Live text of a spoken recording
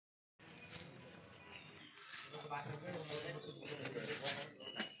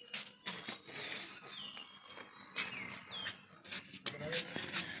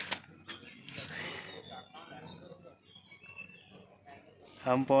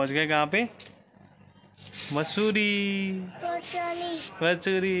हम पहुंच गए कहाँ पे? मसूरी।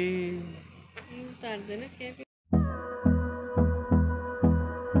 मसूरी।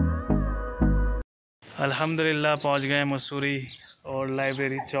 अल्हम्दुलिल्लाह पहुंच गए मसूरी और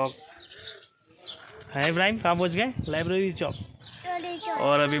लाइब्रेरी चौक है। इब्राहिम कहाँ पहुंच गए? लाइब्रेरी चौक।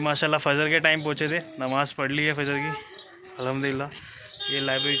 और अभी माशाल्लाह फजर के टाइम पहुंचे थे, नमाज़ पढ़ ली है फजर की अल्हम्दुलिल्लाह। ये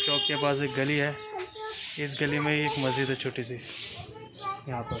लाइब्रेरी चौक के पास एक गली है, इस गली में एक मस्जिद है छोटी सी,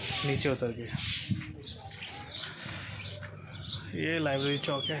 यहाँ पर नीचे उतर के। ये लाइब्रेरी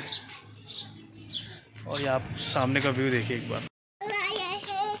चौक है और यहाँ सामने का व्यू देखिए एक बार।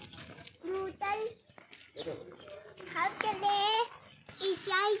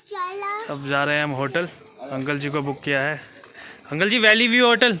 अब जा रहे हैं हम होटल, अंकल जी को बुक किया है। अंकल जी वैली व्यू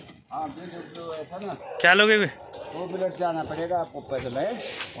होटल क्या लोगे? 2 मिनट जाना पड़ेगा आपको, पैदल है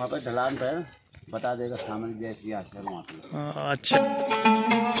वहाँ पे ढलान पर बता देगा सामने जैसी आश्रम वहाँ पे। अच्छा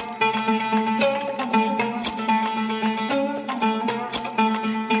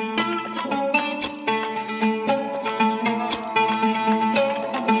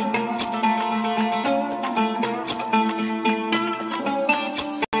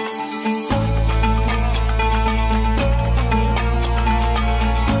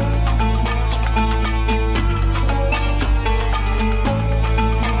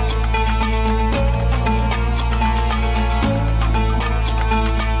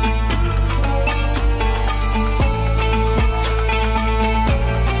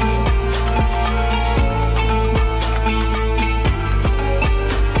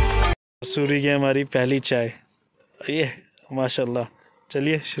मसूरी की हमारी पहली चाय, ये माशाल्लाह।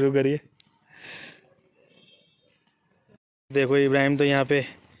 चलिए शुरू करिए। देखो इब्राहिम तो यहाँ पे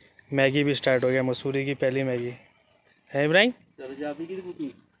मैगी भी स्टार्ट हो गया, मसूरी की पहली मैगी है इब्राहिम।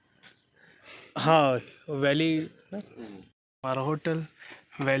 हाँ वैली, हमारा होटल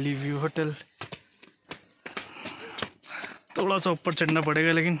वैली व्यू होटल। थोड़ा सा ऊपर चढ़ना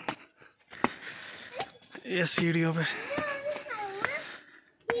पड़ेगा लेकिन ये सीढ़ियों पे।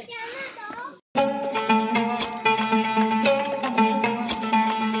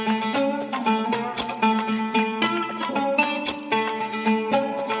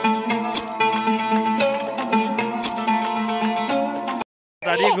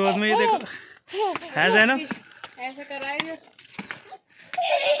 गोद में ये देखो है ज़ैनब, ऐसे कराएंगे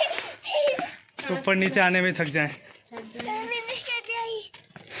ऊपर नीचे आने में थक जाए।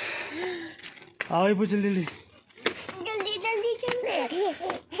 आओ ये जल्दी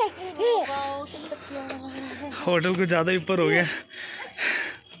होटल को ज़्यादा ऊपर हो गया।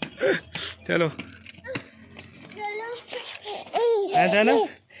 चलो है ज़ैनब,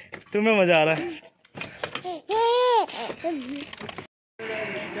 तुम्हें मज़ा आ रहा है?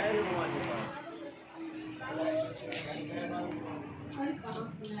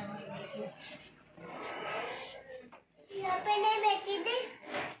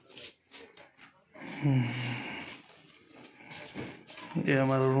 ये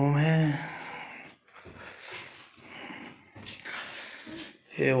हमारा रूम है,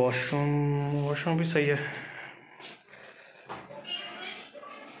 ये वॉशरूम भी सही है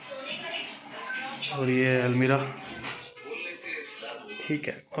और ये अलमीरा ठीक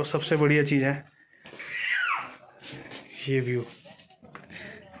है। और सबसे बढ़िया चीज़ है ये व्यू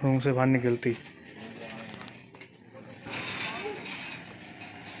रूम से बाहर निकलती।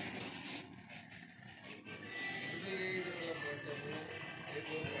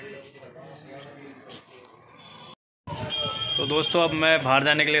 तो दोस्तों अब मैं बाहर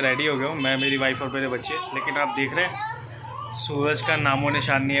जाने के लिए रेडी हो गया हूँ, मैं, मेरी वाइफ और मेरे बच्चे। लेकिन आप देख रहे हैं सूरज का नामो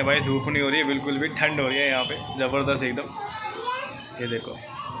निशान नहीं है भाई, धूप नहीं हो रही है बिल्कुल भी, ठंड हो रही है यहाँ पे ज़बरदस्त एकदम। ये देखो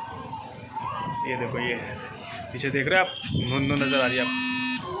ये पीछे देख रहे हैं आप, धुंध नज़र आ रही है आप,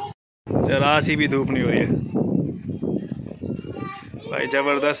 जरा सी भी धूप नहीं हो रही है भाई,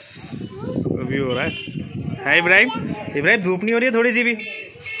 ज़बरदस्त व्यू हो रहा है इब्राहिम धूप नहीं हो रही है थोड़ी सी भी?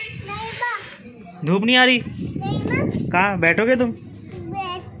 धूप नहीं आ रही? कहाँ बैठोगे तुम?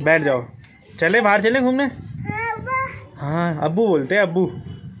 बैठ जाओ, चले बाहर चले घूमने। हाँ अब्बू बोलते हैं,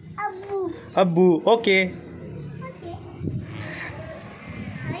 अब्बू ओके।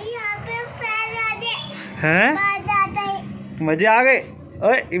 हैं मजे आ गए?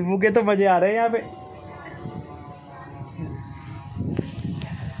 ओए इब्बू के तो मजे आ रहे हैं यहाँ पे।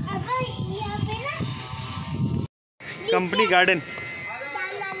 कंपनी गार्डन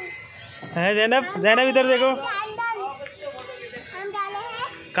है ज़ैनब इधर देखो।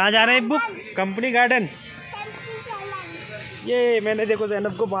 कहाँ जा रहे हैं इब्बू? Company garden. ये मैंने देखो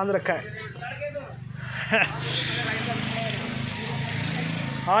ज़ैनब को बांध रखा है।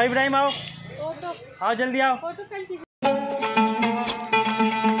 हाँ इब्राहिम आओ, आओ जल्दी आओ।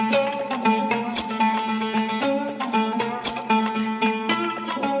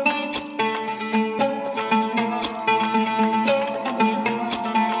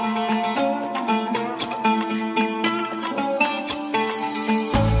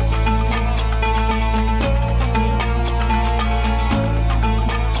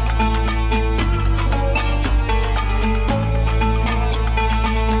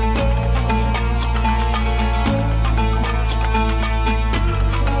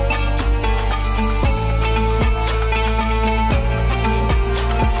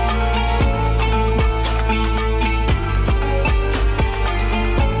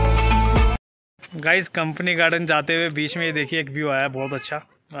 गाइस कंपनी गार्डन जाते हुए बीच में ये देखिए एक व्यू आया बहुत अच्छा,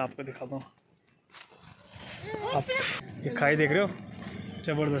 मैं आपको दिखाता हूँ। आप ये खाई देख रहे हो,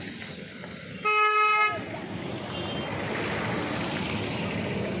 जबरदस्त।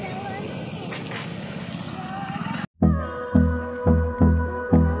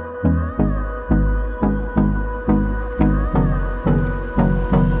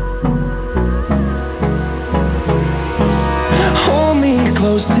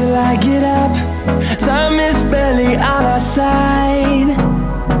 Close till I get up. Time is barely on our side.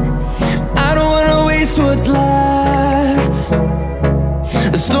 I don't wanna waste what's left.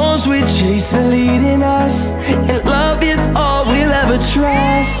 The storms we chase are leading us, and love is all we'll ever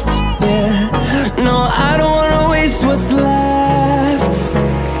trust. Yeah, no, I don't wanna waste what's left.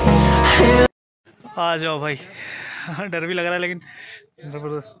 आ जाओ भाई, डर भी लग रहा है लेकिन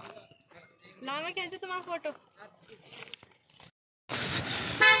जबरदस्त। लाओ मैं कैसे तुम्हारा फोटो।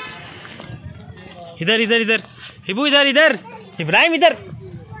 इधर इधर इधर हिबू, इधर इधर इब्राहिम, इधर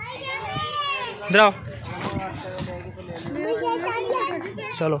इधर आओ।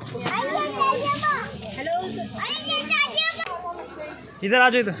 चलो इधर आ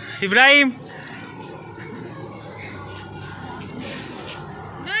जाओ, इधर Ibrahim.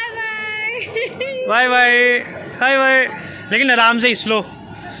 Bye bye bye bye, लेकिन आराम से स्लो।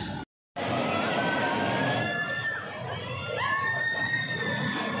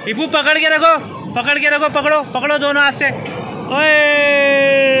 हिबू पकड़ के रखो, पकड़ के रखो, पकड़ो पकड़ो दोनों हाथ से। ओए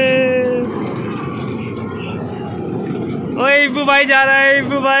ओए हिबू भाई जा रहा है,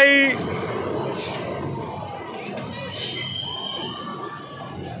 हिबू भाई।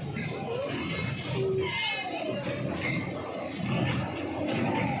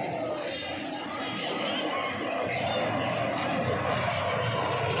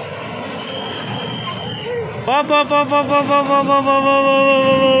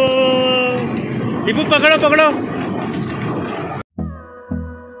 हिबू पकड़ो पकड़ो।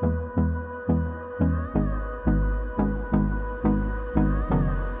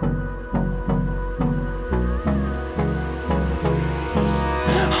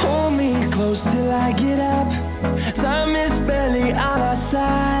 Hold me close till I get up. Time is barely on our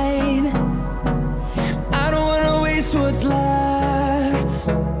side. I don't wanna waste what's left.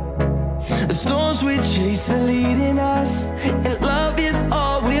 The storms we chase are leading us, and love is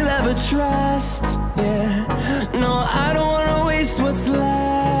all we'll ever trust. Yeah, no, I don't wanna waste what's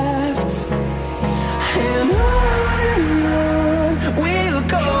left. And on we'll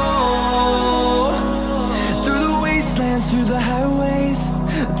go, through the wastelands, through the highways,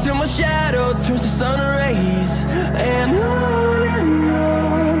 till my shadow turns to sun rays. And on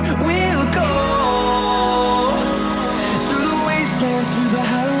we'll go, through the wastelands, through the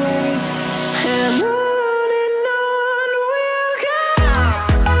highways, and on we'll go.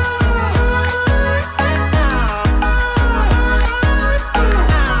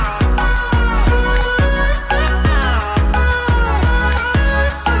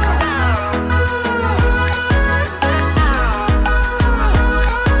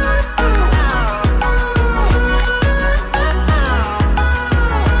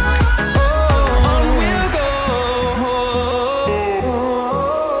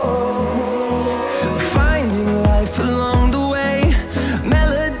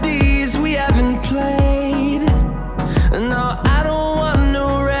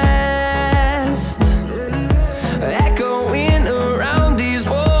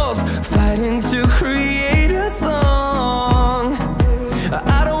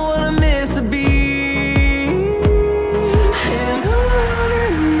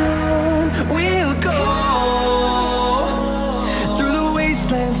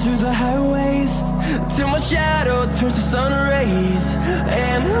 Through the highways, till my shadow turns to sun rays.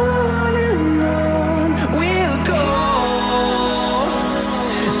 And on we'll go,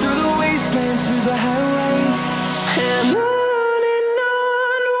 through the wastelands, through the highways, and on.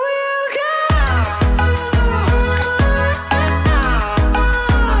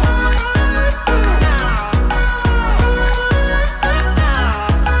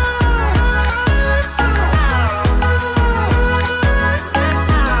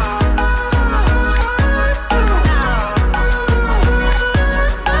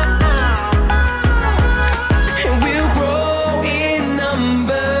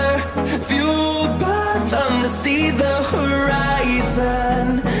 fueled by them to see the